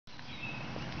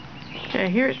Okay,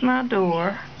 here's my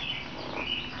door.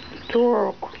 The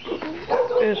door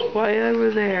is way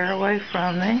over there, away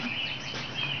from me.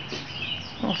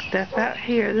 I'll step out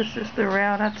here. This is the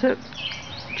route I took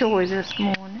Joy this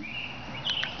morning.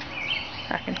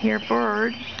 I can hear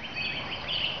birds.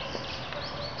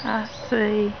 I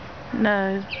see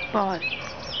nobody.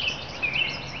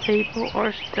 People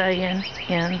are staying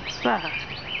inside.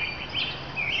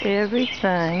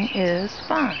 Everything is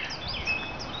fine.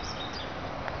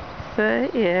 See,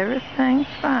 everything's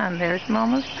fine. There's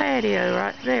Mama's patio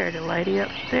right there. The lady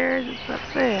upstairs is up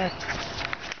there.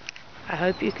 I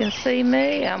hope you can see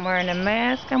me. I'm wearing a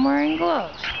mask. I'm wearing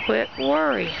gloves. Quit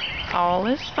worrying. All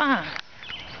is fine.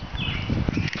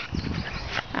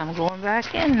 I'm going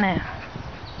back in now.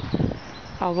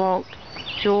 I walked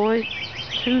Joy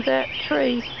to that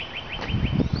tree.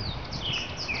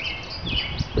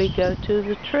 We go to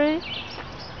the tree.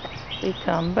 We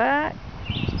come back.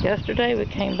 Yesterday we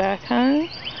came back home.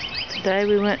 Today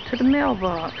we went to the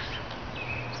mailbox,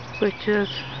 which is,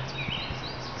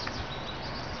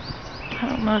 I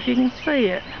don't know if you can see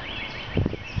it.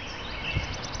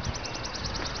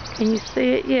 Can you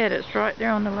see it yet? It's right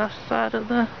there on the left side of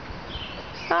the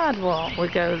sidewalk. We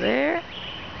go there.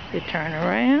 We turn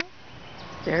around.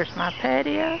 There's my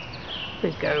patio.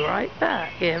 We go right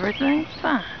back. Everything's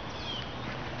fine.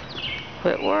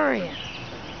 Quit worrying.